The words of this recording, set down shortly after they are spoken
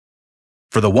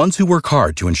For the ones who work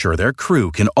hard to ensure their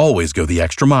crew can always go the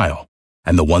extra mile,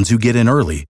 and the ones who get in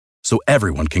early so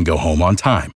everyone can go home on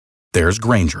time, there's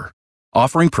Grainger,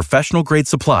 offering professional-grade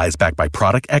supplies backed by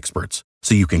product experts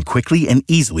so you can quickly and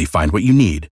easily find what you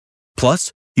need.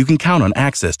 Plus, you can count on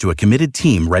access to a committed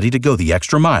team ready to go the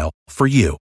extra mile for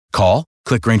you. Call,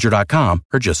 click Grainger.com,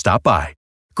 or just stop by.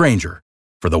 Grainger,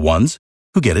 for the ones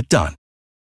who get it done.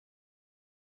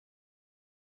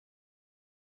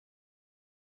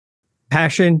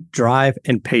 Passion, drive,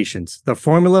 and patience. The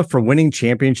formula for winning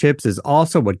championships is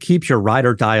also what keeps your ride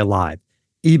or die alive.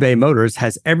 eBay Motors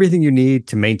has everything you need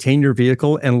to maintain your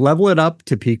vehicle and level it up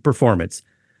to peak performance.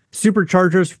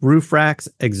 Superchargers, roof racks,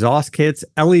 exhaust kits,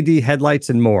 LED headlights,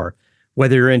 and more.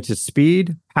 Whether you're into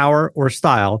speed, power, or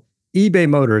style, eBay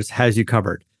Motors has you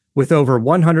covered. With over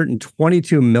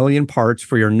 122 million parts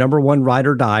for your number one ride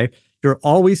or die, you'll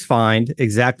always find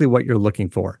exactly what you're looking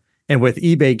for. And with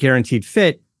eBay Guaranteed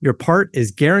Fit, your part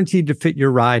is guaranteed to fit your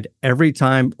ride every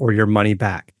time or your money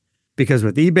back. Because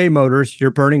with eBay Motors, you're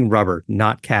burning rubber,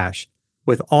 not cash.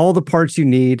 With all the parts you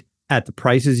need at the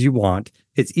prices you want,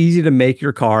 it's easy to make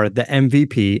your car the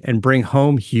MVP and bring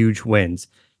home huge wins.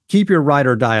 Keep your ride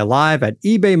or die alive at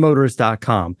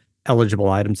ebaymotors.com. Eligible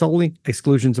items only.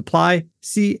 Exclusions apply.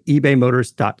 See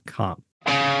ebaymotors.com.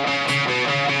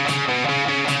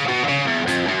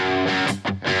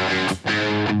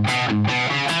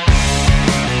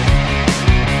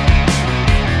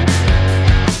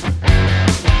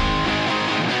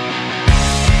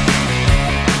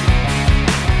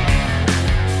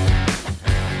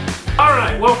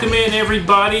 Welcome in,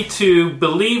 everybody, to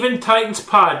Believe in Titans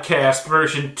podcast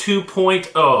version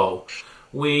 2.0.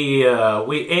 We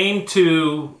aim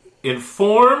to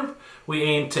inform, we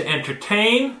aim to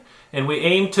entertain, and we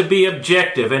aim to be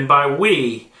objective. And by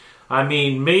we, I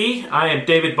mean me. I am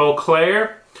David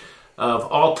Beauclair of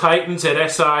All Titans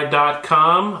at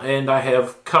SI.com, and I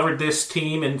have covered this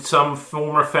team in some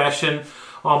form or fashion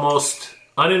almost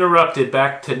uninterrupted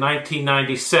back to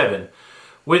 1997.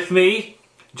 With me,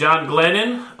 John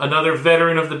Glennon, another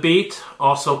veteran of the beat,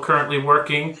 also currently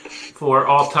working for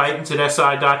All Titans at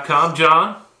SI.com.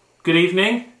 John, good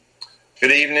evening.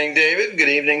 Good evening, David. Good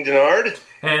evening, Denard.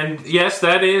 And yes,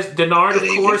 that is, Denard, of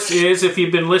course, is, if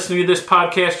you've been listening to this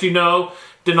podcast, you know,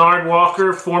 Denard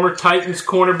Walker, former Titans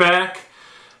cornerback,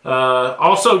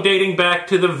 also dating back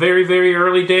to the very, very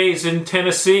early days in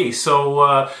Tennessee.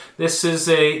 So this is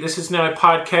now a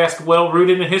podcast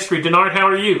well-rooted in history. Denard, how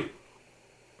are you?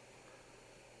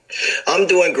 I'm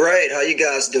doing great. How you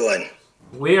guys doing?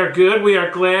 We are good. We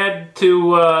are glad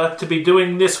to be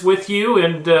doing this with you,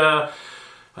 and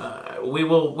we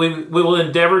will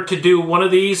endeavor to do one of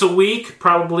these a week,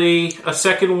 probably a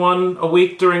second one a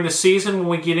week during the season when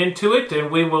we get into it,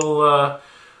 and we will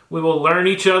learn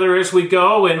each other as we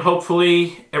go, and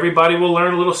hopefully everybody will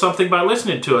learn a little something by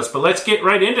listening to us. But let's get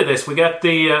right into this. We got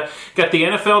the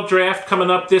NFL draft coming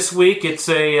up this week. It's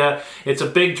a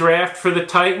big draft for the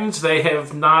Titans. They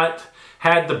have not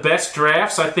had the best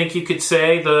drafts, I think you could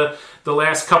say, the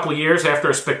last couple of years after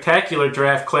a spectacular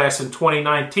draft class in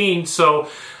 2019. So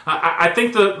I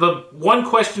think the one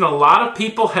question a lot of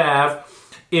people have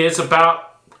is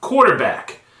about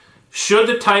quarterback. Should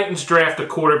the Titans draft a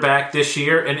quarterback this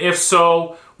year? And if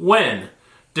so, when?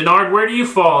 Denard, where do you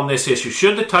fall on this issue?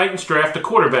 Should the Titans draft a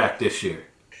quarterback this year?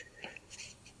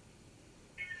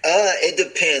 It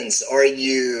depends. Are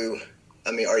you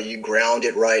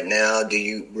grounded right now? Do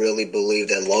you really believe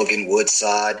that Logan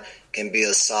Woodside can be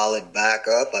a solid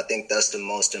backup? I think that's the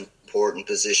most important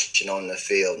position on the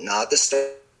field. Not the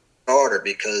starter,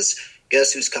 because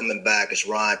guess who's coming back is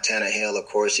Ryan Tannehill. Of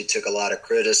course, he took a lot of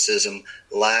criticism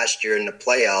last year in the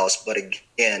playoffs, but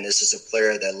again, this is a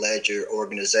player that led your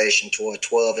organization to a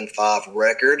 12-5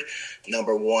 record,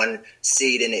 number one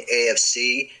seed in the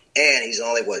AFC, and he's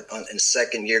only in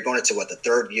second year, going into the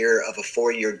third year of a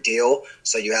 4-year deal.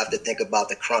 So you have to think about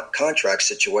the contract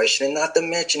situation, and not to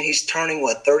mention he's turning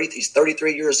 30. He's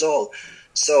 33 years old.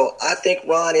 So I think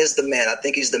Ron is the man. I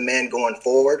think he's the man going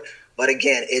forward. But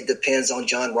again, it depends on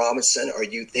John Robinson. Are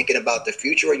you thinking about the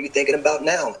future, or are you thinking about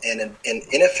now? And in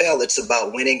NFL, it's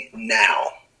about winning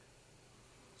now.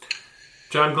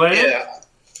 John Glenn? Yeah,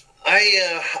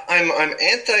 I'm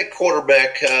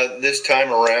anti-quarterback this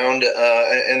time around,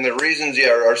 and the reasons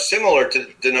are similar to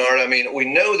Denard. I mean, we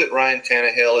know that Ryan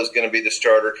Tannehill is going to be the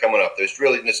starter coming up. There's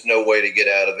really just no way to get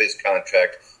out of his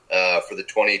contract for the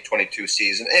 2022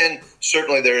 season, and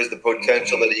certainly there is the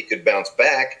potential that he could bounce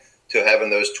back to having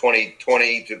those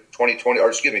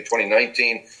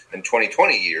 2019 and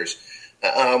 2020 years.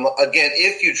 Again,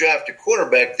 if you draft a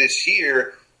quarterback this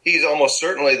year, he's almost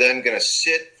certainly then going to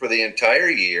sit for the entire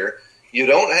year. You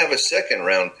don't have a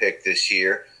second-round pick this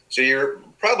year, so you're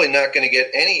probably not going to get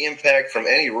any impact from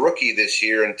any rookie this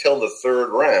year until the third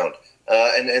round.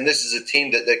 And this is a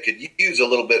team that could use a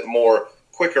little bit more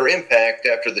quicker impact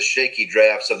after the shaky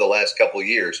drafts of the last couple of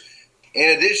years.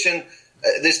 In addition,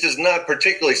 this does not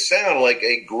particularly sound like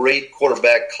a great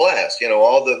quarterback class.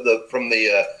 All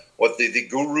what the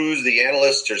gurus, the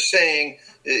analysts are saying,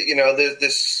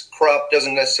 this crop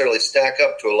doesn't necessarily stack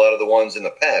up to a lot of the ones in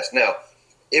the past. Now,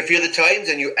 if you're the Titans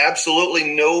and you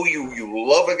absolutely know you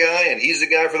love a guy and he's the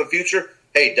guy for the future,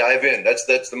 hey, dive in. That's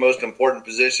the most important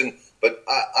position. But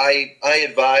I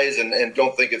advise and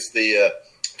don't think it's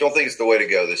the way to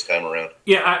go this time around.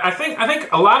 Yeah, I think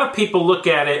a lot of people look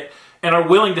at it and are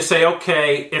willing to say,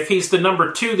 okay, if he's the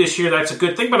number 2 this year, that's a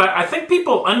good thing. But I think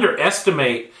people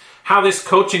underestimate how this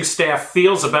coaching staff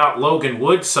feels about Logan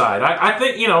Woodside. I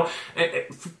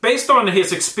think, based on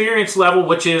his experience level,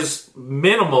 which is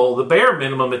minimal, the bare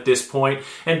minimum at this point,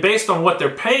 and based on what they're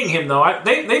paying him, though,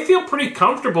 they feel pretty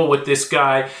comfortable with this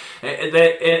guy.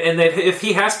 That if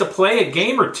he has to play a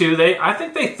game or two, I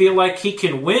think they feel like he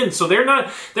can win. So they're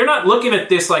not looking at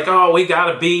this like, oh, we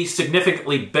got to be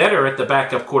significantly better at the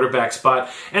backup quarterback spot.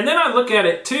 And then I look at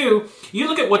it too. You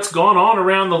look at what's gone on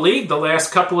around the league the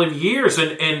last couple of years,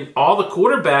 and all the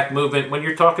quarterback movement. When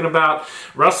you're talking about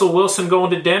Russell Wilson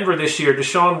going to Denver this year,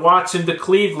 Deshaun Watson to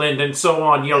Cleveland, and so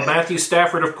on. Matthew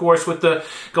Stafford, of course, with the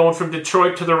going from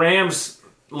Detroit to the Rams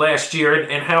last year,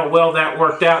 and how well that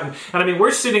worked out. And I mean,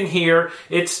 we're sitting here,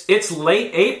 it's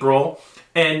late April,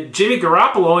 and Jimmy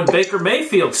Garoppolo and Baker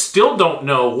Mayfield still don't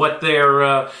know what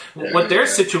their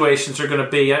situations are going to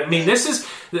be. I mean, this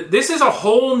is a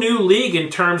whole new league in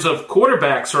terms of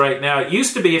quarterbacks right now. It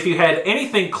used to be if you had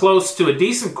anything close to a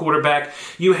decent quarterback,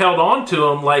 you held on to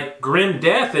him like grim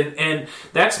death, and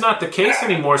that's not the case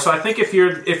anymore. So I think if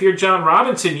you're John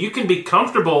Robinson, you can be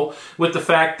comfortable with the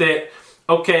fact that,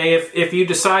 okay, if you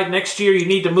decide next year you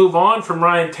need to move on from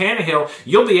Ryan Tannehill,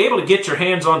 you'll be able to get your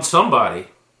hands on somebody.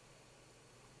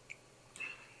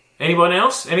 Anyone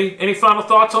else? Any final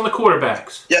thoughts on the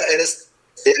quarterbacks? Yeah,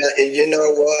 and you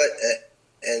know what?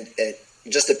 And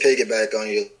just to piggyback on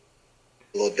you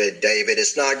a little bit, David,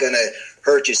 it's not going to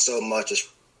hurt you so much as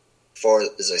far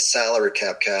as a salary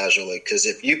cap casualty, because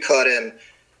if you cut him,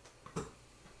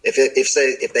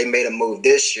 if they made a move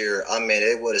this year, I mean,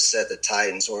 it would have set the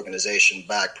Titans organization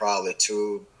back probably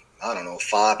to,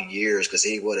 5 years, because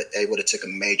they would have took a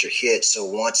major hit. So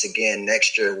once again,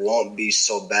 next year won't be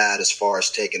so bad as far as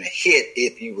taking a hit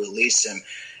if you release him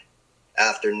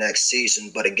after next season.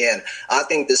 But again, I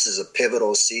think this is a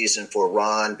pivotal season for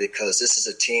Ron, because this is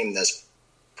a team that's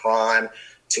primed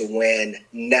to win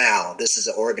now. This is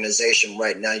an organization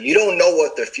right now. You don't know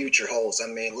what their future holds. I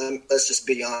mean, let's just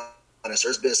be honest.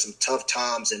 There's been some tough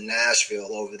times in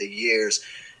Nashville over the years.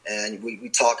 And we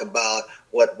talk about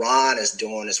what Ron is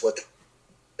doing is what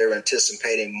they're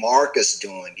anticipating Marcus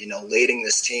doing, leading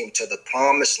this team to the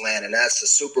promised land, and that's the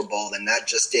Super Bowl. And that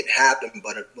just didn't happen.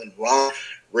 But when Ron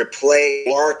replaced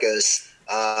Marcus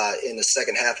in the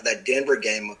second half of that Denver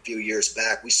game a few years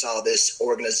back, we saw this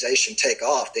organization take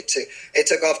off. They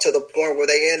took off to the point where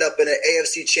they end up in an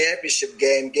AFC Championship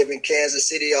game, giving Kansas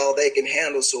City all they can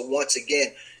handle. So once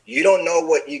again, you don't know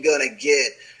what you're going to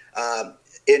get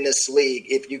in this league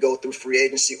if you go through free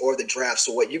agency or the draft.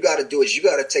 So what you got to do is you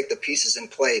got to take the pieces in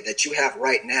play that you have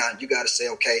right now, and you got to say,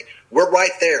 okay, we're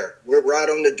right there. We're right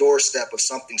on the doorstep of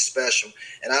something special.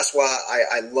 And that's why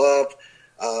I love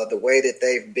the way that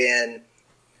they've been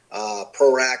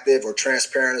proactive or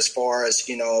transparent as far as,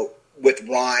 with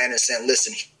Ryan and saying,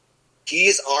 listen,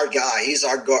 he's our guy. He's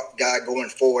our guy going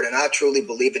forward, and I truly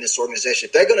believe in this organization.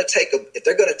 If they're going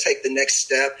to take the next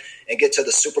step and get to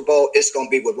the Super Bowl, it's going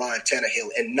to be with Ryan Tannehill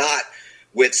and not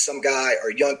with some guy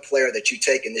or young player that you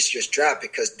take in this year's draft.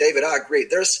 Because David, I agree.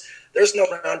 There's no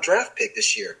round draft pick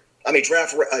this year. I mean,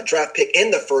 draft pick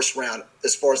in the first round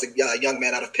as far as the young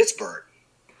man out of Pittsburgh.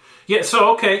 Yeah.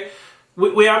 So okay.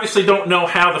 We obviously don't know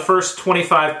how the first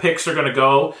 25 picks are going to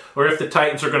go, or if the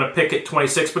Titans are going to pick at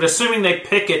 26. But assuming they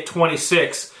pick at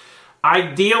 26,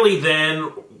 ideally then,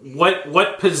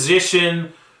 what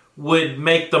position would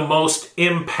make the most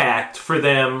impact for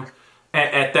them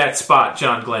at that spot,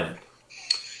 John Glennon?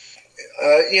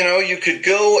 You could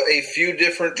go a few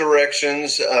different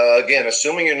directions. Again,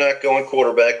 assuming you're not going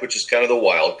quarterback, which is kind of the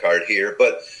wild card here.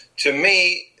 But to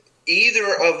me,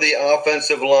 either of the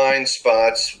offensive line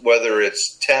spots, whether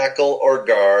it's tackle or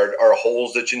guard, are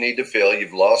holes that you need to fill.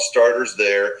 You've lost starters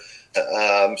there.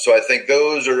 So I think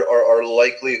those are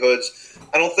likelihoods.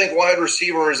 I don't think wide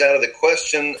receiver is out of the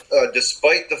question,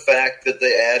 despite the fact that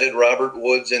they added Robert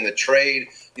Woods in the trade.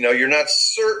 You're not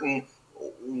certain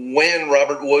when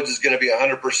Robert Woods is going to be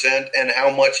 100% and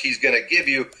how much he's going to give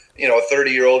you. You know, a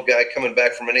 30-year-old guy coming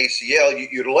back from an ACL,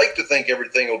 you'd like to think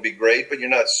everything will be great, but you're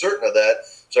not certain of that.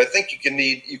 So I think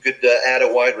you could add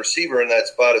a wide receiver in that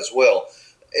spot as well.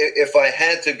 If I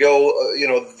had to go,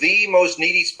 the most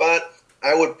needy spot,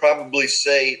 I would probably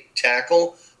say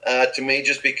tackle to me,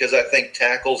 just because I think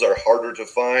tackles are harder to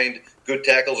find. Good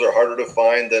tackles are harder to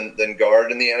find than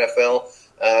guard in the NFL.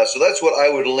 So that's what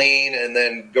I would lean, and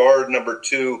then guard number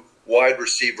 2, wide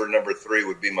receiver number 3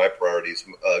 would be my priorities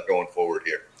going forward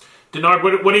here. Denard,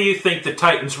 what do you think the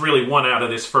Titans really want out of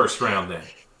this first round then?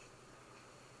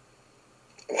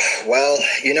 Well,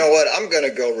 you know what? I'm going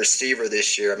to go receiver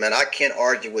this year. Man, I can't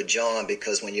argue with John,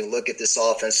 because when you look at this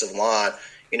offensive line,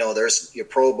 there's your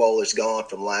Pro Bowlers gone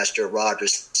from last year, Roger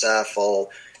Saffold.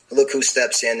 Look who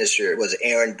steps in this year. It was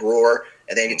Aaron Brewer.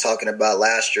 And then you're talking about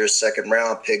last year's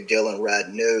second-round pick, Dylan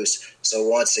Radnews. So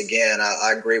once again,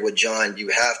 I agree with John. You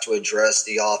have to address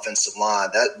the offensive line.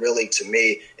 That really, to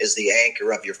me, is the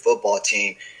anchor of your football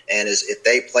team. And if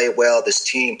they play well, this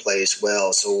team plays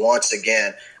well. So once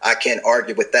again, I can't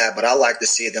argue with that. But I like to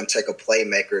see them take a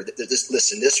playmaker.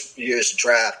 This year's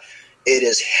draft, it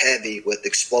is heavy with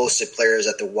explosive players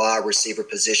at the wide receiver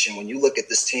position. When you look at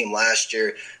this team last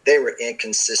year, they were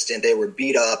inconsistent. They were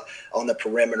beat up on the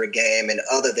perimeter game. And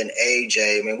other than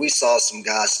AJ, we saw some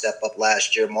guys step up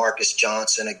last year. Marcus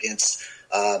Johnson against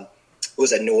who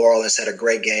was at New Orleans, had a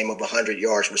great game of 100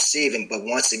 yards receiving. But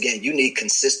once again, you need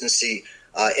consistency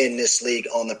in this league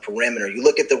on the perimeter. You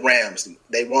look at the Rams,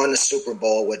 they won the Super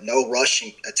Bowl with no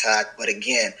rushing attack, but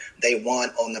again, they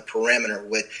won on the perimeter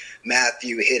with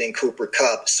Matthew hitting Cooper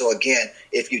Kupp. So again,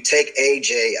 if you take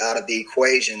AJ out of the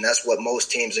equation, that's what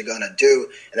most teams are going to do,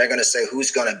 and they're going to say,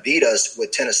 who's going to beat us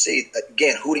with Tennessee?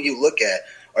 Again, who do you look at?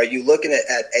 Are you looking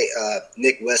at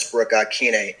Nick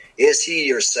Westbrook-Ikhine? Is he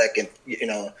your second,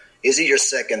 is he your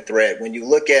second threat? When you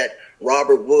look at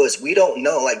Robert Woods, we don't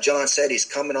know. Like John said, he's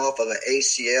coming off of an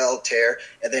ACL tear,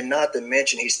 and then not to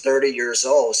mention he's 30 years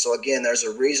old. So, again, there's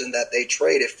a reason that they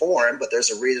traded for him, but there's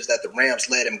a reason that the Rams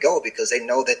let him go, because they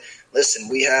know that, listen,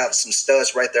 we have some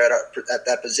studs right there at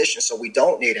that position, so we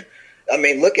don't need him.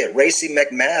 Look at Racey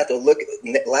McMath, or look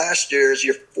at last year's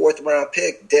your 4th-round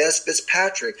pick, Dez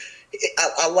Fitzpatrick.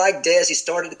 I like Dez. He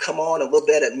started to come on a little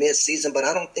bit at midseason, but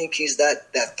I don't think he's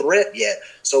that threat yet.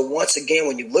 So once again,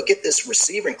 when you look at this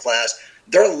receiving class,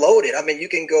 they're loaded. You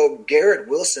can go Garrett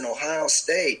Wilson, Ohio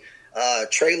State,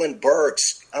 Traylon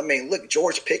Burks. Look,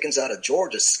 George Pickens out of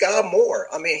Georgia, Sky Moore.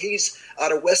 He's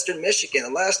out of Western Michigan. The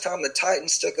last time the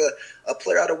Titans took a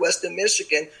player out of Western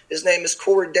Michigan, his name is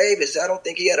Corey Davis. I don't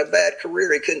think he had a bad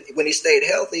career. When he stayed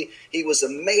healthy, he was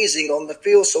amazing on the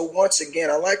field. So once again,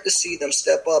 I like to see them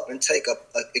step up and take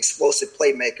a explosive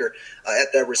playmaker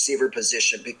at that receiver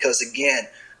position, because again,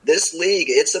 this league,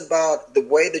 it's about the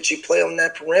way that you play on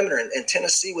that perimeter. And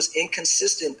Tennessee was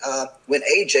inconsistent when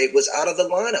AJ was out of the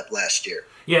lineup last year.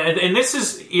 Yeah, and this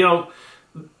is,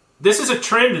 this is a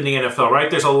trend in the NFL, right?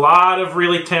 There's a lot of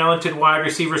really talented wide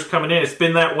receivers coming in. It's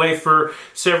been that way for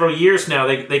several years now.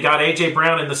 They got A.J.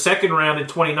 Brown in the second round in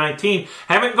 2019.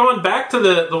 Haven't gone back to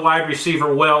the wide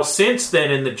receiver well since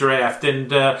then in the draft.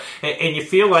 And you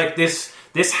feel like this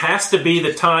has to be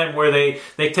the time where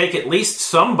they take at least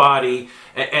somebody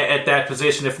at that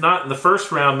position, if not in the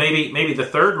first round, maybe the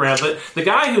third round. But the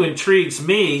guy who intrigues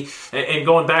me, and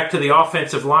going back to the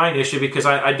offensive line issue, because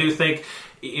I do think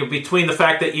between the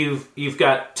fact that you've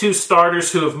got 2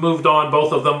 starters who have moved on,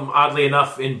 both of them oddly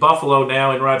enough in Buffalo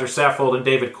now, in Roger Saffold and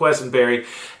David Quessenberry,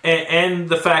 and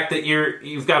the fact that you're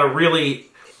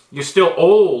still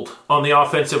old on the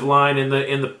offensive line in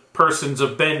the persons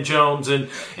of Ben Jones and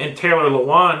Taylor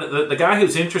Lewan. The guy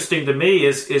who's interesting to me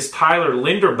is Tyler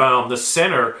Linderbaum, the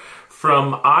center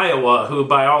from Iowa, who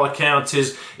by all accounts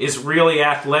is really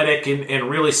athletic and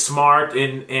really smart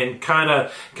and kind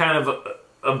of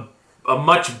a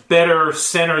much better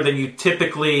center than you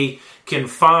typically can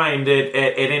find at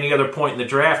any other point in the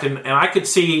draft. And I could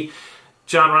see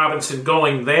John Robinson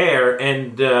going there,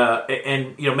 and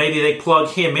maybe they plug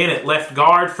him in at left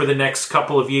guard for the next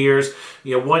couple of years,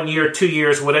 1 year, 2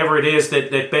 years, whatever it is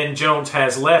that Ben Jones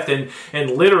has left, and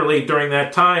literally during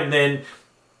that time, then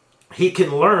he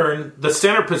can learn the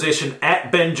center position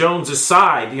at Ben Jones's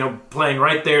side, playing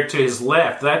right there to his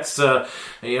left. That's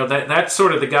that's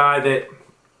sort of the guy that.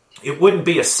 It wouldn't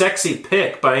be a sexy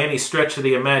pick by any stretch of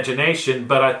the imagination,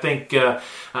 but I think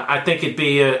it'd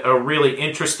be a really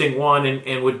interesting one,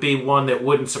 and would be one that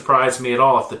wouldn't surprise me at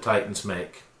all if the Titans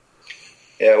make.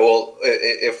 Yeah, well,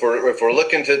 if we're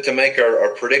looking to make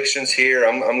our predictions here,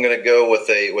 I'm going to go with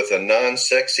a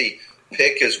non-sexy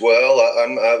pick as well.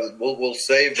 We'll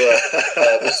save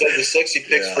the sexy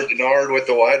picks for Denard with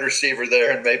the wide receiver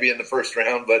there, and maybe in the first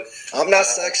round. But I'm not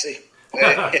sexy.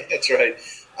 That's right.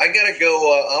 I got to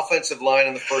go offensive line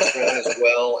in the first round as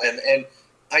well, and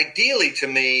ideally to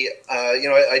me,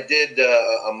 I did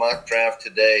a mock draft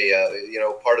today.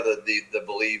 Part of the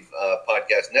Believe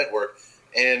podcast network,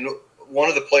 and one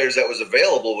of the players that was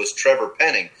available was Trevor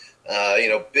Penning.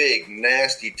 Big,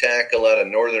 nasty tackle out of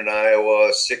Northern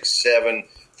Iowa, 6'7",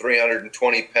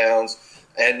 320 pounds.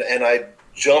 And I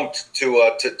jumped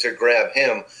to grab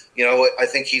him. I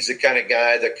think he's the kind of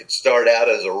guy that could start out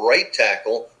as a right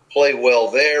tackle, play well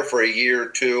there for a year or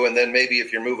two, and then maybe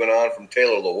if you're moving on from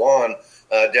Taylor Lewan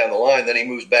down the line, then he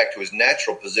moves back to his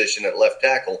natural position at left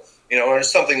tackle. And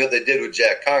it's something that they did with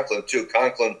Jack Conklin, too.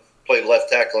 Conklin played left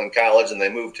tackle in college, and they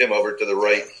moved him over to the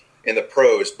right in the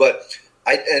pros. But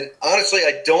honestly,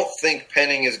 I don't think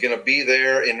Penning is going to be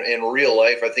there in real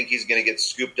life. I think he's going to get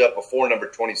scooped up before number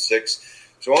 26.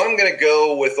 So I'm going to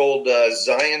go with old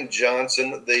Zion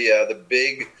Johnson, the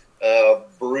big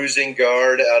bruising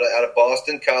guard out of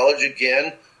Boston College.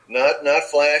 Again, not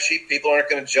flashy. People aren't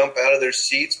going to jump out of their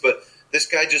seats, but this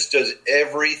guy just does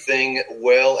everything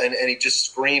well, and he just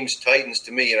screams Titans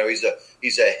to me.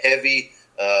 He's a heavy,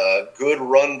 good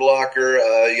run blocker,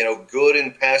 good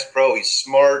in pass pro. He's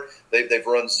smart. They've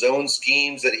run zone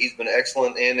schemes that he's been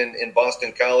excellent in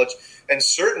Boston College. And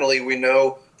certainly we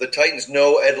know the Titans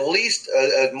know at least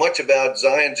as much about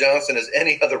Zion Johnson as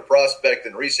any other prospect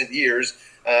in recent years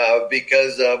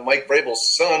because Mike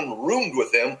Vrabel's son roomed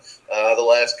with him the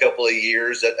last couple of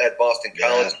years at Boston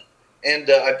College.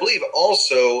 And I believe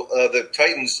also the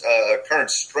Titans' current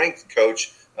strength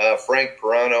coach, Frank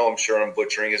Pirano, I'm sure I'm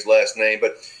butchering his last name,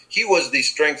 but he was the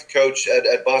strength coach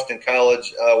at Boston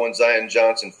College when Zion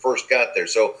Johnson first got there.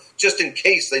 So just in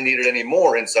case they needed any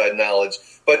more inside knowledge.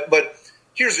 But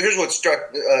here's what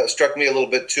struck me a little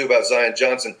bit, too, about Zion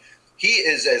Johnson. He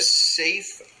is as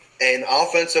safe an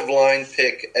offensive line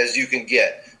pick as you can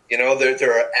get.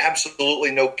 There are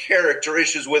absolutely no character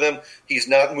issues with him. He's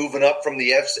not moving up from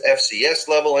the FCS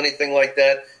level, anything like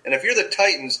that. And if you're the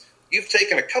Titans, you've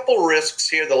taken a couple risks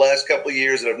here the last couple of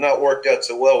years that have not worked out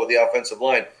so well with the offensive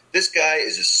line. This guy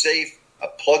is a safe, a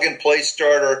plug-and-play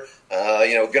starter,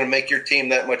 going to make your team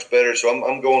that much better. So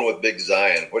I'm going with Big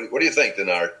Zion. What do you think,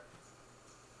 Denard?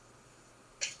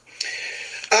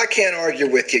 I can't argue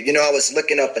with you. I was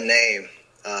looking up a name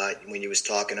when you was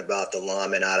talking about the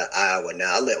lineman out of Iowa.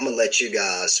 Now, I'm going to let you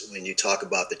guys, when you talk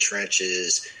about the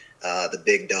trenches, the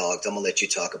big dogs, I'm going to let you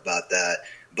talk about that.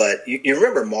 But you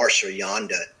remember Marshall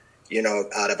Yanda,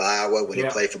 out of Iowa when he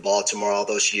played for Baltimore all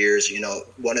those years.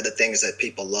 One of the things that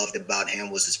people loved about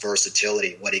him was his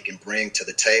versatility, what he can bring to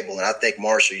the table. And I think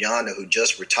Marshall Yanda, who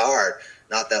just retired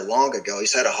not that long ago,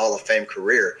 he's had a Hall of Fame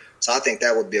career. So I think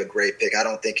that would be a great pick. I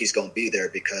don't think he's going to be there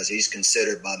because he's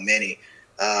considered by many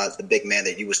the big man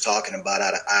that you was talking about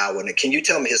out of Iowa. Now, can you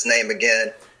tell me his name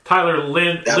again? Tyler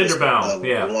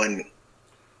Linderbaum. One.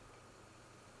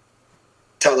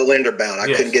 Tyler Linderbaum. I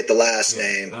couldn't get the last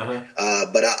name,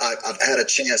 but I've had a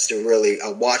chance to really. I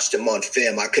watched him on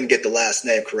film. I couldn't get the last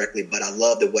name correctly, but I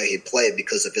love the way he played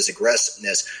because of his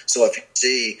aggressiveness. So if you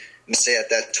see, say at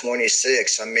that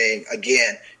 26, I mean,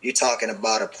 again, you're talking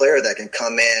about a player that can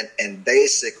come in and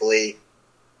basically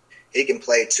he can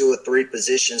play 2 or 3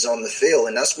 positions on the field,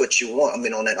 and that's what you want. I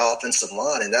mean, on that offensive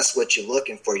line, and that's what you're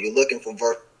looking for. You're looking for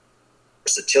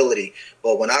versatility.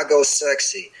 But when I go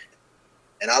sexy,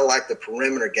 and I like the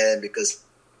perimeter game because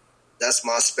that's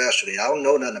my specialty. I don't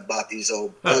know nothing about these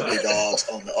old ugly dogs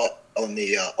on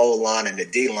the O line and the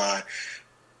D line.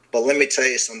 But let me tell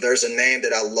you something. There's a name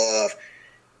that I love,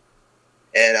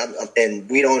 and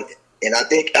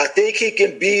I think he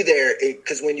can be there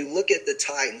because when you look at the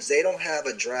Titans, they don't have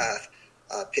a draft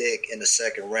pick in the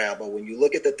second round. But when you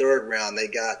look at the third round, they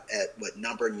got at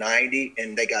number 90,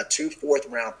 and they got 2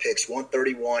 fourth-round picks,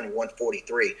 131 and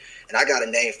 143. And I got a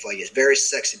name for you. It's very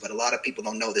sexy, but a lot of people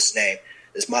don't know this name.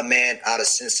 It's my man out of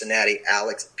Cincinnati,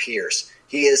 Alex Pierce.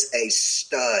 He is a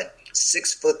stud,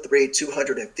 6'3",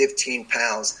 215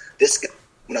 pounds. This guy,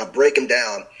 when I break him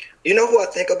down, you know who I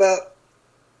think about?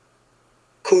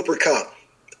 Cooper Kupp.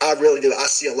 I really do. I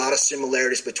see a lot of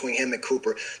similarities between him and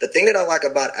Cooper. The thing that I like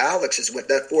about Alex is with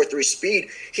that 4.3 speed,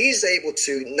 he's able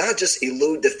to not just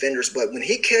elude defenders, but when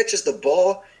he catches the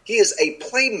ball, he is a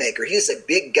playmaker. He is a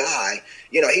big guy.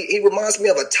 He reminds me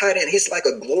of a tight end. He's like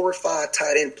a glorified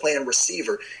tight end playing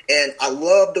receiver. And I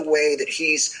love the way that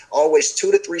he's always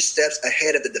 2 to 3 steps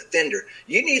ahead of the defender.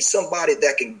 You need somebody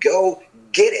that can go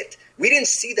get it. We didn't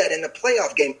see that in the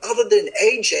playoff game. Other than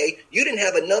AJ, you didn't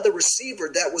have another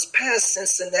receiver that was past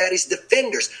Cincinnati's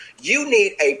defenders. You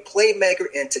need a playmaker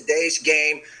in today's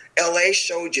game. LA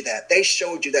showed you that. They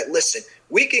showed you that, listen,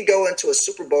 we can go into a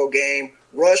Super Bowl game,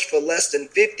 rush for less than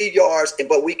 50 yards,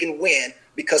 but we can win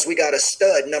because we got a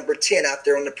stud, number 10, out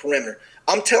there on the perimeter.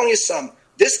 I'm telling you something.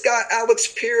 This guy, Alex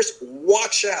Pierce,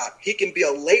 watch out. He can be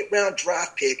a late-round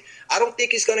draft pick. I don't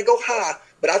think he's going to go high,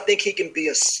 but I think he can be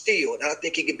a steal, and I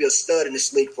think he can be a stud in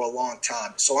this league for a long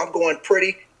time. So I'm going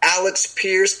pretty. Alex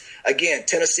Pierce. Again,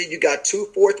 Tennessee, you got 2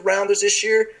 fourth-rounders this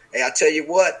year. Hey, I tell you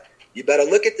what, you better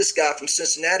look at this guy from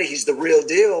Cincinnati. He's the real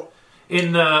deal.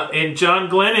 In John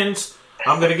Glennon's,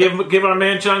 I'm going to give our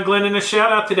man John Glennon a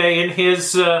shout out today in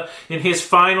his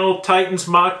final Titans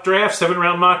mock draft,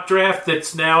 7-round mock draft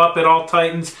that's now up at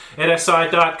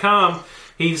alltitans@si.com.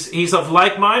 He's of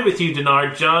like mind with you,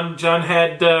 Denard. John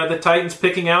had the Titans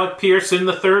picking Alec Pierce in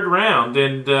the 3rd round,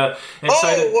 and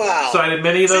cited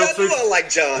many of those. See, I do like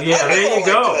John. Yeah, there you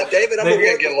go, John. David. I'm going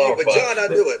to get along, but John, I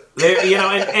do it.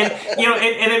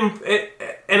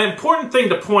 An important thing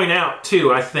to point out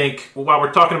too, I think, while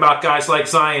we're talking about guys like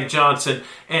Zion Johnson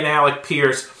and Alec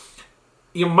Pierce,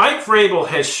 Mike Vrabel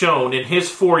has shown in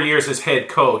his 4 years as head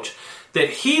coach that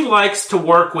he likes to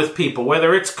work with people,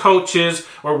 whether it's coaches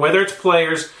or whether it's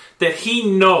players, that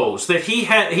he knows, that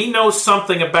he knows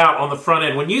something about on the front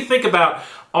end. When you think about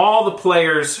all the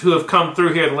players who have come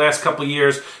through here the last couple of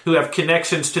years who have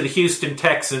connections to the Houston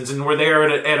Texans and were there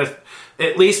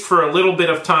at least for a little bit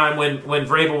of time when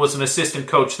Vrabel was an assistant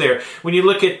coach there. When you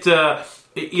look at the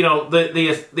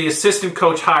assistant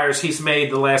coach hires he's made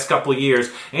the last couple of years.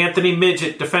 Anthony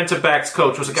Midget, defensive backs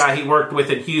coach, was a guy he worked with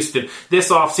in Houston.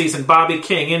 This offseason, Bobby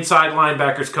King, inside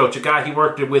linebackers coach, a guy he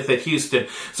worked with at Houston.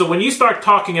 So when you start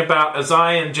talking about a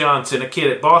Zion Johnson, a kid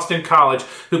at Boston College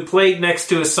who played next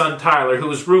to his son Tyler, who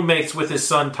was roommates with his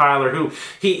son Tyler, who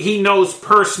he knows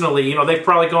personally, they've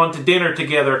probably gone to dinner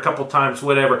together a couple times,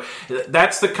 whatever.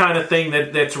 That's the kind of thing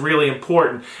that's really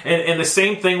important. And the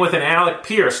same thing with an Alec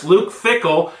Pierce. Luke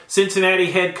Fickell,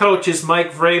 Cincinnati head coach, is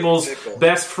Mike Vrabel's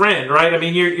best friend, right? I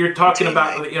mean, you're talking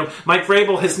about, Mike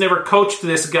Vrabel has never coached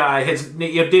this guy,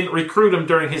 didn't recruit him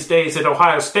during his days at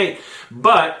Ohio State,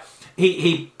 but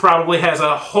he probably has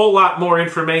a whole lot more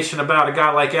information about a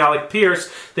guy like Alec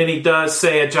Pierce than he does,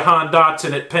 say, a Jahan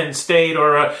Dotson at Penn State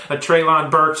or a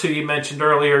Treylon Burks, who you mentioned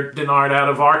earlier, Denard, out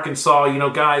of Arkansas,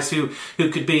 guys who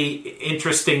could be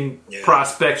interesting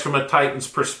prospects from a Titans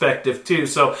perspective, too.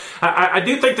 So I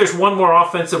do think there's one more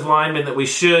offensive lineman that we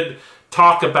should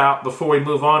talk about before we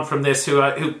move on from this,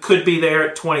 who could be there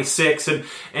at 26. And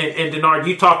Denard,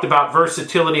 you talked about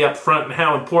versatility up front and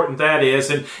how important that is.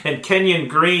 And Kenyon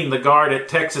Green, the guard at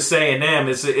Texas A&M,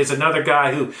 is another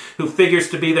guy who figures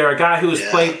to be there, a guy who has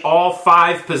played all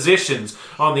 5 positions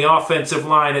on the offensive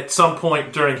line at some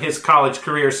point during his college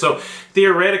career. So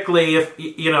theoretically, if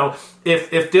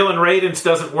Dylan Radins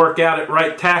doesn't work out at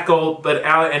right tackle, but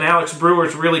Alex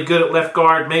Brewer's really good at left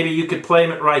guard, maybe you could play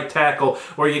him at right tackle,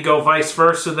 or you go vice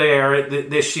versa there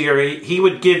this year. He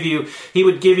would give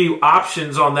you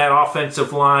options on that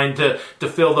offensive line to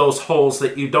fill those holes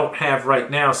that you don't have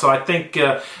right now. So I think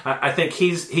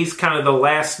he's kind of the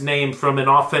last name from an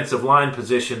offensive line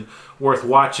position worth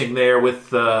watching there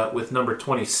with number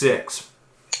 26.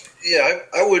 Yeah,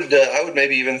 I would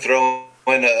maybe even throw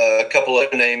in a couple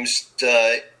of names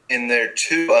in there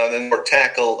too, more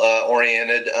tackle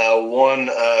oriented. One,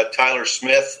 Tyler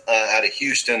Smith out of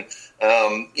Houston.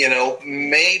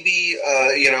 Maybe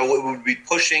it would be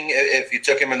pushing if you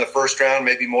took him in the 1st round,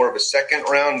 maybe more of a 2nd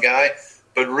round guy,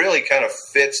 but really kind of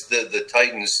fits the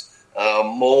Titans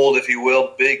mold, if you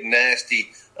will. Big,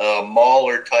 nasty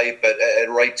mauler type at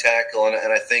right tackle,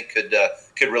 and I think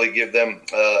could really give them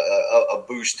a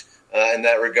boost in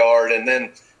that regard. And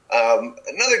then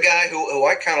another guy who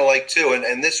I kind of like too,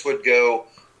 and this would go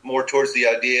more towards the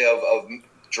idea of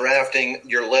drafting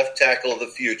your left tackle of the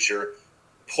future,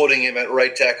 putting him at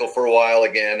right tackle for a while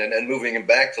again, and moving him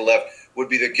back to left, would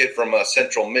be the kid from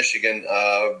Central Michigan,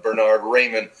 Bernard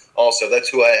Raymond. Also, that's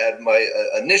who I had my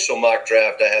initial mock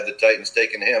draft. I had the Titans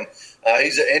taking him.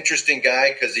 He's an interesting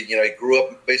guy because he grew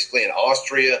up basically in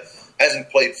Austria, hasn't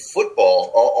played football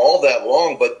all that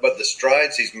long, but the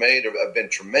strides he's made have been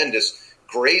tremendous.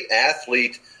 Great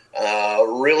athlete,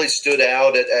 really stood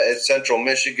out at Central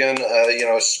Michigan.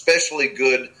 Especially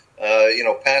good,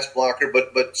 pass blocker,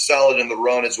 but solid in the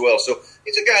run as well. So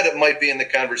he's a guy that might be in the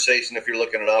conversation if you're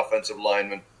looking at offensive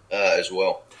linemen as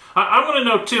well. I want to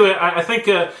know too. I think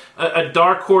a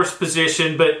dark horse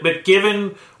position, but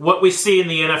given what we see in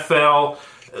the NFL,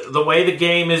 the way the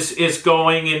game is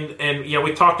going, and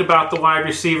we talked about the wide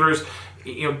receivers.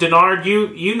 Denard,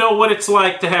 you know what it's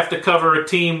like to have to cover a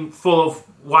team full of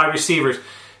wide receivers.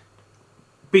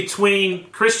 Between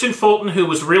Christian Fulton, who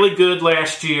was really good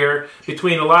last year,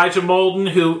 between Elijah Molden,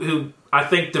 who I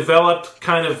think developed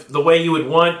kind of the way you would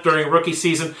want during rookie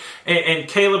season, and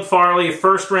Caleb Farley, a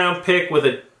first-round pick with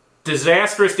a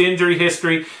disastrous injury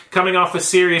history, coming off a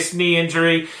serious knee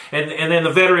injury, and then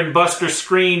the veteran Buster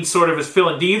Screen sort of is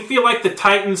filling. Do you feel like the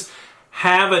Titans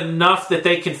have enough that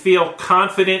they can feel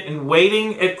confident in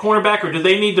waiting at cornerback, or do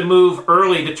they need to move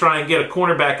early to try and get a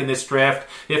cornerback in this draft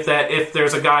if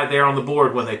there's a guy there on the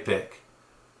board when they pick?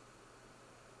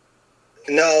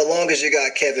 No, as long as you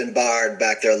got Kevin Byard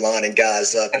back there lining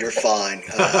guys up, you're fine.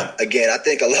 Again, I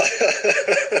think a lot,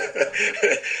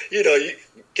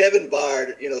 Kevin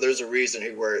Byard, there's a reason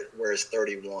he wears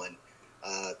 31.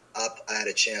 I had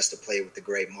a chance to play with the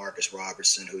great Marcus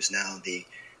Robertson, who's now the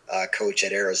coach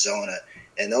at Arizona.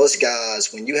 And those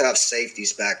guys, when you have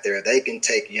safeties back there, they can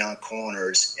take young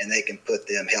corners and they can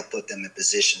help put them in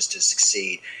positions to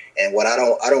succeed. And what I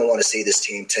don't want to see this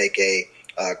team take a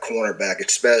cornerback,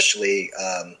 especially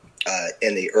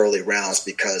in the early rounds,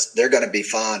 because they're going to be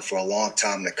fine for a long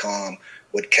time to come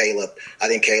with Caleb. I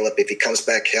think Caleb, if he comes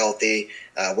back healthy,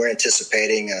 we're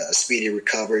anticipating a speedy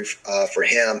recovery for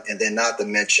him. And then not to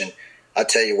mention, I'll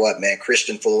tell you what, man,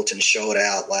 Christian Fulton showed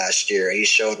out last year. He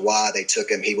showed why they took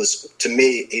him. To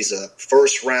me, he's a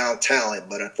first-round talent,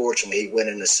 but unfortunately he went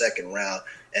in the second round,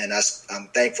 and I'm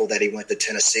thankful that he went to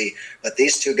Tennessee. But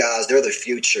these two guys, they're the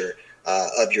future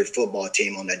of your football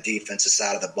team on the defensive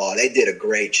side of the ball. They did a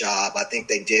great job. I think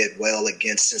they did well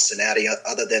against Cincinnati,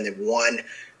 other than the one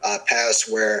pass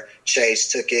where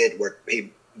Chase took it, where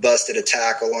he busted a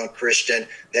tackle on Christian.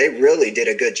 They really did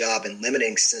a good job in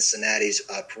limiting Cincinnati's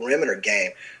perimeter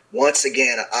game. Once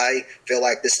again, I feel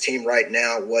like this team right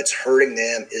now, what's hurting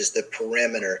them is the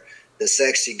perimeter, the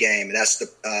sexy game. And that's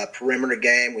the perimeter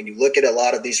game. When you look at a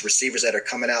lot of these receivers that are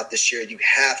coming out this year, you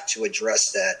have to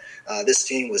address that. This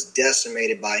team was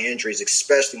decimated by injuries,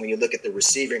 especially when you look at the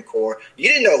receiving core. You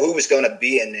didn't know who was going to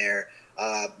be in there.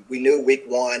 We knew week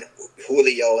one,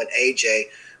 Julio and AJ.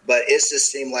 But it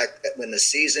just seemed like when the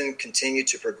season continued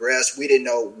to progress, we didn't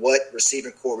know what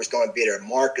receiving core was going to be there.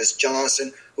 Marcus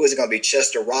Johnson, who is it going to be?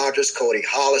 Chester Rogers, Cody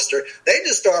Hollister. They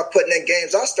just started putting in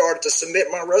games. I started to submit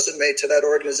my resume to that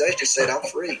organization, said I'm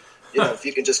free. If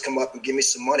you can just come up and give me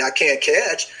some money. I can't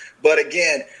catch. But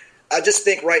again, I just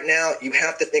think right now you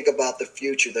have to think about the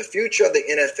future. The future of the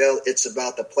NFL, it's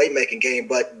about the playmaking game.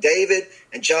 But David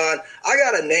and John, I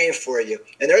got a name for you.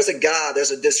 And there's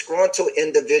a disgruntled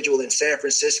individual in San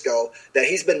Francisco that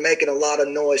he's been making a lot of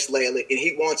noise lately, and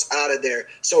he wants out of there.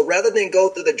 So rather than go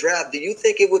through the draft, do you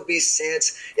think it would be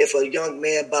sense if a young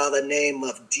man by the name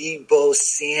of Deebo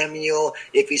Samuel,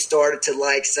 if he started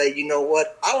to say, you know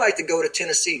what, I like to go to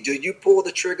Tennessee. Do you pull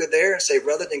the trigger there and say,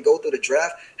 rather than go through the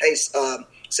draft, hey,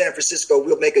 San Francisco,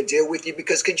 we'll make a deal with you?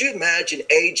 Because could you imagine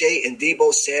AJ and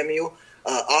Deebo Samuel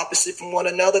opposite from one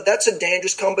another? That's a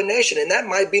dangerous combination, and that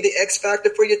might be the X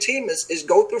factor for your team is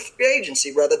go through free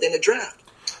agency rather than a draft.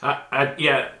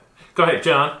 Yeah, go ahead,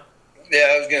 John.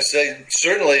 Yeah, I was going to say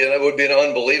certainly that would be an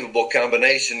unbelievable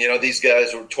combination. These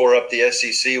guys tore up the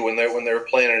SEC when they were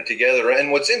playing it together.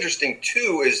 And what's interesting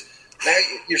too is now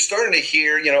you're starting to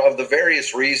hear, of the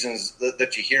various reasons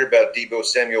that you hear about Deebo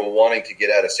Samuel wanting to get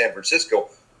out of San Francisco.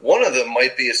 One of them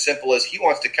might be as simple as he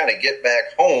wants to kind of get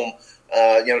back home,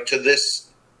 to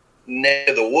this neck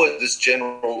of the woods, this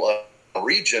general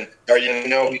region.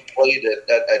 He played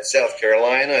at South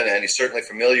Carolina, and he's certainly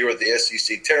familiar with the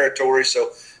SEC territory.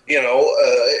 So,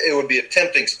 it would be a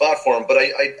tempting spot for him. But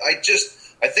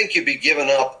I think you'd be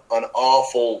giving up an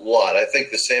awful lot. I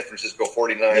think the San Francisco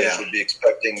 49ers would be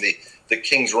expecting the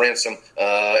king's ransom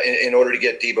in order to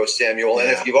get Deebo Samuel.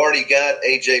 And if you've already got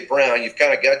A.J. Brown, you've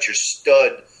kind of got your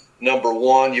stud number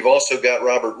one. You've also got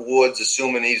Robert Woods,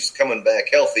 assuming he's coming back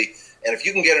healthy. And if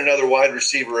you can get another wide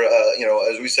receiver,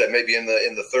 as we said, maybe in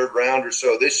the third round or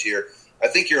so this year, I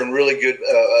think you're in really good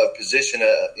position,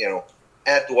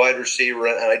 at the wide receiver.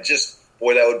 And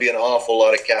that would be an awful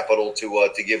lot of capital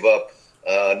to give up,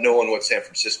 knowing what San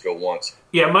Francisco wants.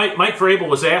 Yeah, Mike Vrabel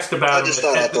was asked about. I just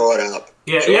thought I'd throw it out.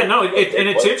 Yeah, sure.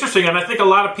 It's interesting, and I think a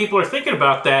lot of people are thinking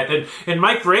about that. And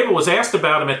Mike Vrabel was asked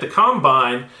about him at the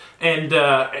Combine, and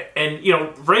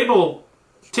Vrabel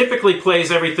typically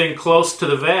plays everything close to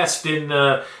the vest in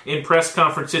press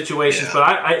conference situations. Yeah. But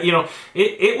I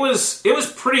it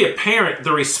was pretty apparent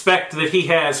the respect that he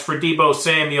has for Deebo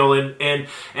Samuel, and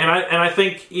I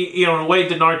think, in a way,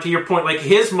 Denard, to your point, like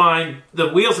his mind, the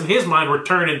wheels in his mind were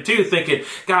turning too, thinking,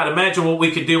 God, imagine what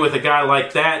we could do with a guy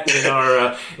like that in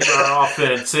our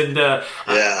offense. And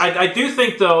I do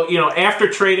think, though, after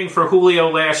trading for Julio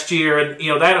last year,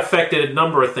 and that affected a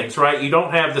number of things, right? You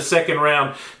don't have the second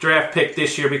round draft pick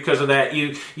this year because of that.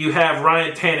 You have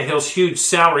Ryan Tannehill's huge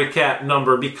salary cap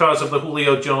number because of the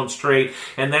Julio Jones trade,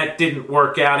 and that didn't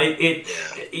work out.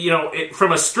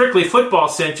 From a strictly football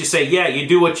sense, you say, yeah, you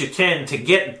do what you can to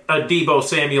get a Deebo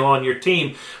Samuel on your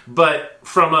team, but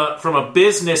from a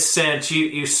business sense,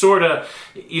 you sort of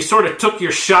took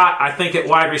your shot, I think, at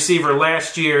wide receiver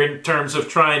last year in terms of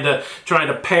trying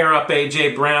to pair up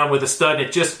A.J. Brown with a stud.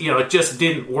 It just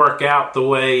didn't work out the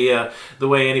way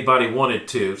anybody wanted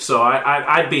to. So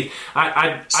I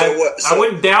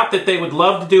wouldn't doubt that they would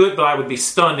love to do it, but I would be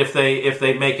stunned if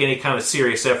they make any kind of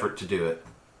serious effort to do it.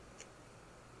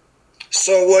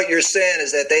 So what you're saying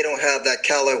is that they don't have that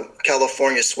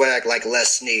California swag like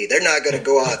Les Snead. They're not going to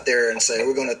go out there and say,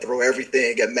 we're going to throw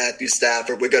everything at Matthew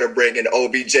Stafford. We're going to bring in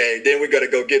OBJ. Then we're going to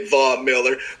go get Von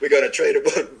Miller. We're going to trade him.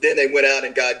 Then they went out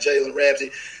and got Jalen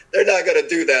Ramsey. They're not going to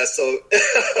do that. So,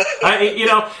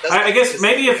 I guess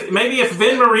maybe if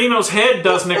Vin Marino's head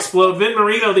doesn't explode, Vin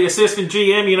Marino, the assistant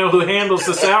GM, who handles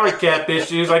the salary cap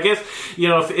issues, I guess,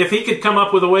 if he could come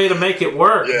up with a way to make it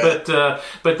work. Yeah.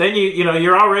 But then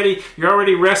you're already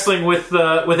wrestling with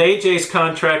AJ's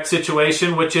contract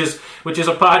situation, which is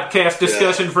a podcast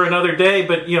discussion for another day.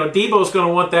 But Deebo's going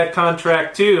to want that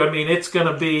contract too. I mean, it's going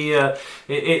to be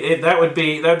that would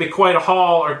be quite a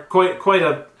haul, or quite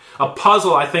a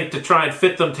puzzle, I think, to try and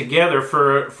fit them together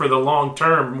for the long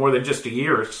term, more than just a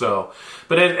year or so.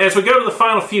 But as we go to the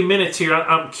final few minutes here,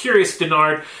 I'm curious,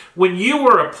 Denard, when you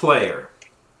were a player,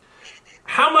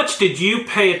 how much did you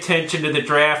pay attention to the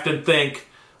draft and think,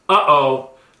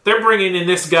 they're bringing in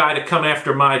this guy to come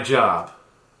after my job?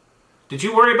 Did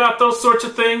you worry about those sorts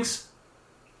of things?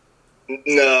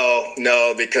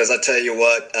 No, because I tell you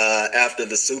what, after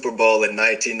the Super Bowl in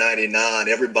 1999,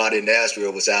 everybody in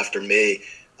Nashville was after me.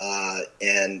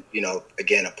 And,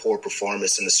 again, a poor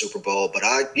performance in the Super Bowl. But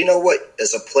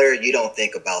as a player, you don't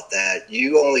think about that.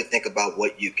 You only think about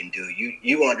what you can do.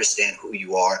 You understand who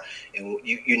you are, and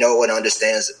you know what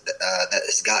understands that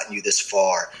has gotten you this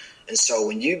far. And so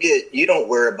when you don't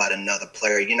worry about another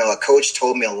player. A coach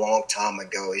told me a long time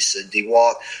ago, he said,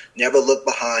 D-Walk, never look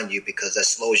behind you because that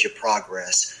slows your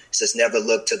progress. He says, never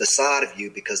look to the side of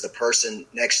you because the person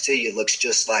next to you looks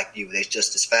just like you. They're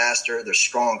just as faster, they're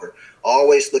stronger.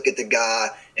 Always look at the guy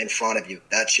in front of you.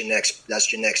 That's your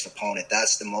next opponent.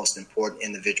 That's the most important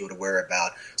individual to worry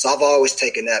about. So I've always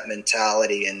taken that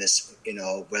mentality in this,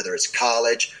 whether it's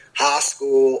college, high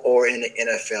school, or in the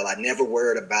NFL. I never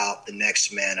worried about the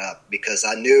next man up because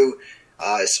I knew,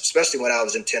 especially when I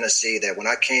was in Tennessee, that when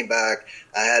I came back,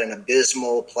 I had an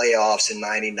abysmal playoffs in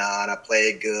 99. I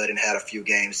played good and had a few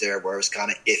games there where it was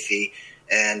kind of iffy.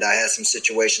 And I had some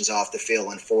situations off the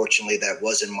field, unfortunately, that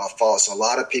wasn't my fault. So a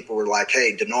lot of people were like,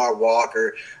 hey, Denard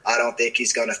Walker, I don't think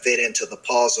he's going to fit into the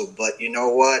puzzle. But you know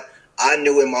what? I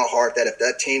knew in my heart that if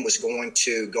that team was going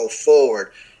to go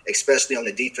forward, especially on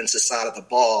the defensive side of the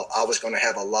ball, I was going to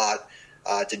have a lot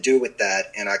to do with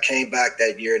that. And I came back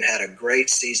that year and had a great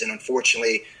season.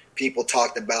 Unfortunately, people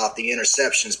talked about the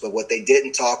interceptions, but what they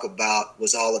didn't talk about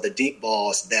was all of the deep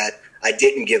balls that I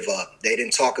didn't give up. They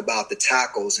didn't talk about the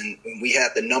tackles, and we had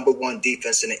the number one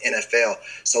defense in the NFL.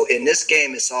 So in this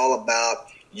game, it's all about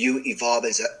you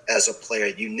evolving as a player.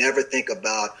 You never think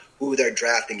about who they're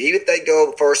drafting. Even if they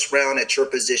go first round at your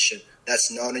position,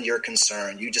 that's none of your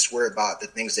concern. You just worry about the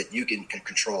things that you can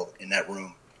control in that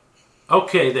room.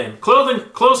 Okay, then.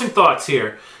 Closing thoughts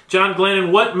here. John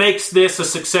Glennon, what makes this a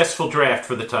successful draft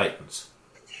for the Titans?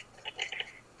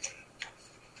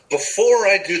 Before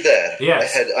I do that,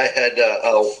 yes. I had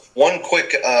one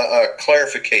quick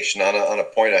clarification on a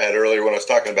point I had earlier when I was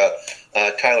talking about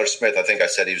Tyler Smith. I think I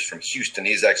said he was from Houston.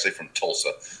 He's actually from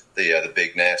Tulsa, the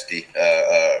big, nasty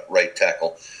right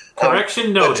tackle.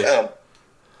 Correction noted.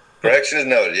 Correction is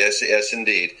noted. Yes,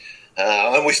 indeed.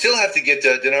 And we still have to get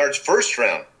Denard's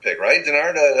first-round pick, right?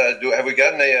 Denard, have we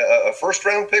gotten a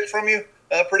first-round pick from you,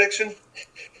 prediction?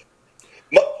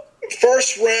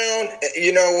 First round,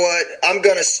 you know what? I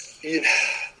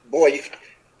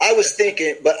was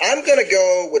thinking, but I'm going to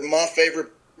go with my favorite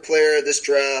player of this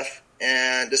draft,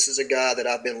 and this is a guy that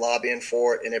I've been lobbying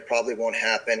for, and it probably won't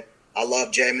happen. I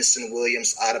love Jameson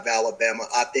Williams out of Alabama.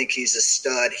 I think he's a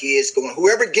stud. He is going –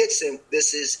 whoever gets him,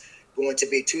 this is going to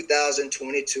be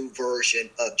 2022 version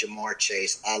of Jamar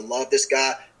Chase. I love this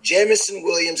guy. Jamison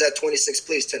Williams at 26.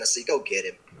 Please, Tennessee, go get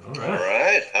him. All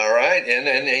right.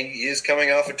 And he is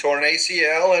coming off a torn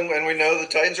ACL, and we know the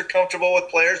Titans are comfortable with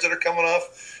players that are coming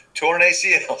off torn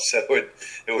ACL, so it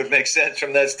would make sense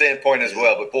from that standpoint as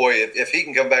well. But boy, if he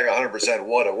can come back 100%,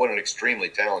 what an extremely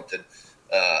talented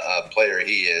player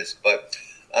he is. But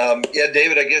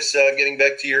David, I guess getting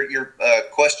back to your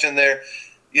question there,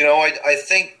 I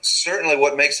think certainly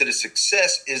what makes it a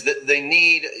success is that they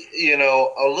need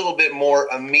a little bit more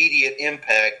immediate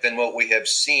impact than what we have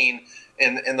seen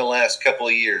in the last couple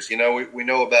of years. We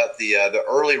know about the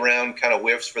early round kind of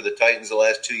whiffs for the Titans the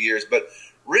last 2 years, but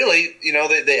really,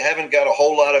 they haven't got a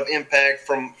whole lot of impact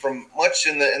from much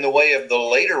in the way of the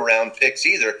later round picks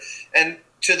either. And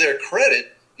to their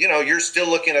credit, you're still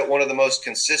looking at one of the most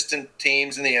consistent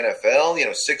teams in the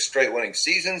NFL. 6 straight winning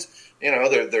seasons.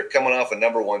 They're coming off a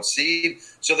number 1 seed,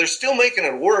 so they're still making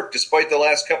it work despite the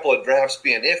last couple of drafts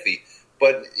being iffy.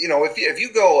 But if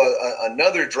you go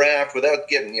another draft without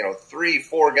getting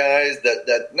 3-4 guys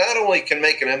that not only can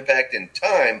make an impact in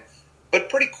time, but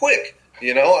pretty quick,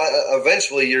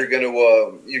 eventually you're going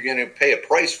to pay a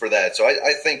price for that. So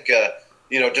I think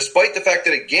despite the fact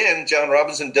that again John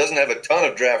Robinson doesn't have a ton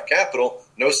of draft capital,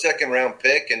 no second round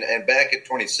pick, and back at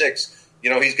 26,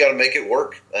 he's got to make it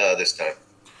work this time.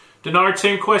 Denard,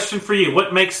 same question for you.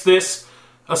 What makes this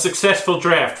a successful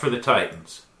draft for the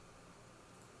Titans?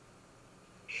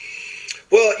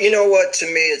 Well, you know what? To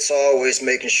me, it's always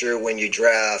making sure when you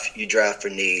draft for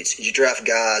needs. You draft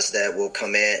guys that will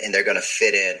come in and they're going to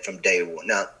fit in from day one,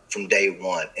 not from day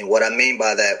one. And what I mean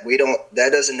by that,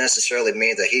 that doesn't necessarily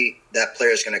mean that player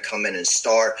is going to come in and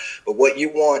start. But what you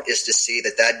want is to see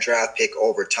that draft pick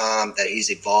over time, that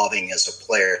he's evolving as a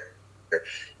player.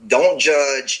 Don't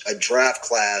judge a draft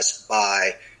class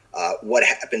by what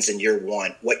happens in year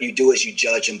 1. What you do is you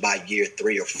judge them by year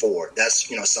 3 or 4. That's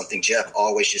something Jeff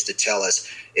always used to tell us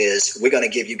is we're going to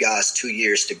give you guys 2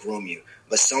 years to groom you.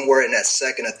 But somewhere in that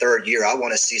second or third year, I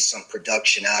want to see some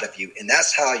production out of you. And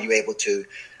that's how you're able to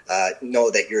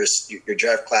know that your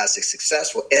draft class is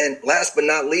successful. And last but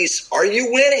not least, are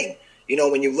you winning?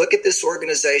 When you look at this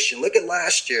organization, look at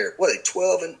last year. What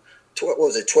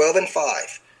was it, 12 and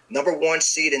 5? Number 1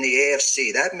 seed in the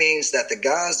AFC. That means that the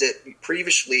guys that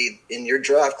previously in your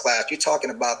draft class, you're talking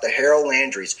about the Harold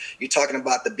Landrys, you're talking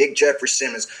about the big Jeffrey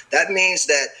Simmons. That means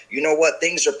that,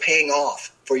 things are paying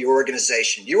off for your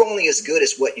organization. You're only as good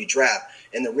as what you draft.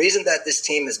 And the reason that this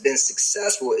team has been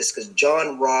successful is because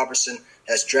John Robertson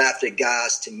has drafted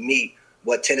guys to meet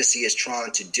what Tennessee is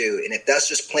trying to do. And if that's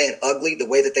just playing ugly the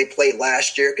way that they played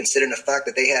last year, considering the fact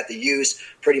that they had to use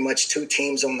pretty much 2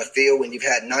 teams on the field when you've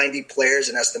had 90 players,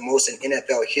 and that's the most in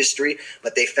NFL history,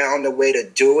 but they found a way to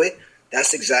do it,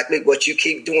 that's exactly what you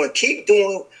keep doing. Keep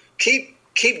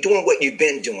doing what you've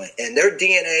been doing. And their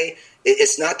DNA,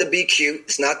 it's not to be cute,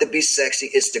 it's not to be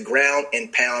sexy, it's to ground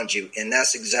and pound you. And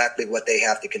that's exactly what they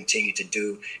have to continue to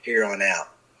do here on out.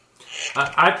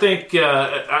 I think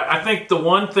the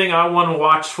one thing I want to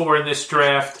watch for in this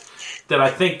draft that I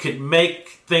think could make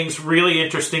things really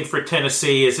interesting for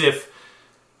Tennessee is if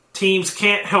teams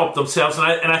can't help themselves,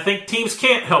 and I think teams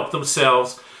can't help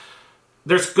themselves.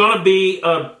 There's going to be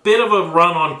a bit of a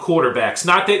run on quarterbacks.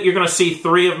 Not that you're going to see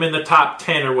 3 of them in the top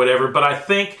 10 or whatever, but I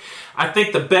think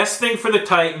the best thing for the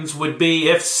Titans would be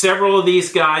if several of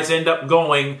these guys end up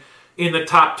going in the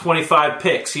top 25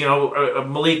 picks.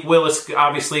 Malik Willis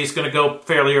obviously is going to go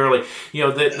fairly early.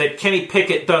 That Kenny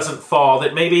Pickett doesn't fall,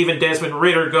 that maybe even Desmond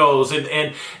Ridder goes.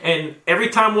 And every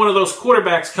time one of those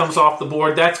quarterbacks comes off the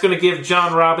board, that's going to give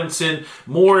John Robinson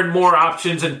more and more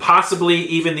options, and possibly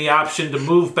even the option to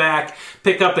move back,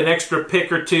 pick up an extra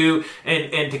pick or 2,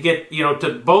 and to get,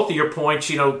 to both of your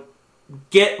points,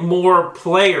 get more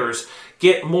players,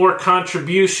 get more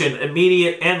contribution,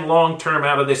 immediate and long-term,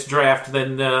 out of this draft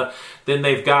than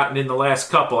they've gotten in the last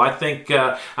couple. I think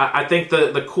the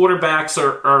quarterbacks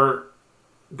are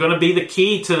going to be the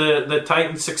key to the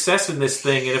Titans' success in this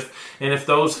thing. And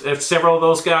if several of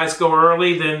those guys go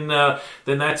early, then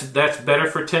that's better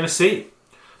for Tennessee.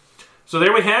 So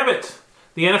there we have it.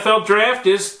 The NFL draft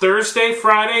is Thursday,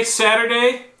 Friday,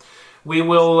 Saturday. We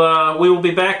will be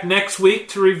back next week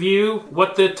to review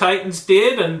what the Titans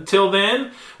did. Until then,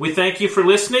 we thank you for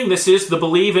listening. This is the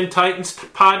Believe in Titans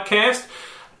podcast.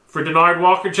 For Denard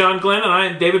Walker, John Glenn, and I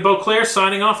am David Beauclair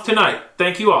signing off tonight.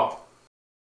 Thank you all.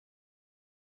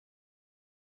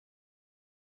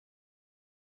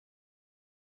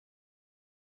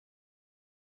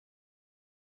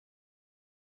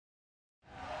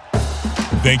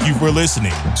 Thank you for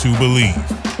listening to Believe.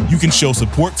 You can show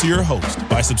support to your host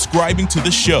by subscribing to the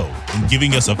show and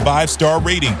giving us a 5-star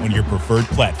rating on your preferred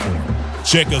platform.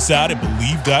 Check us out at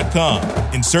Believe.com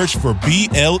and search for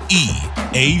BLEAV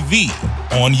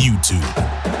on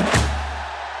YouTube.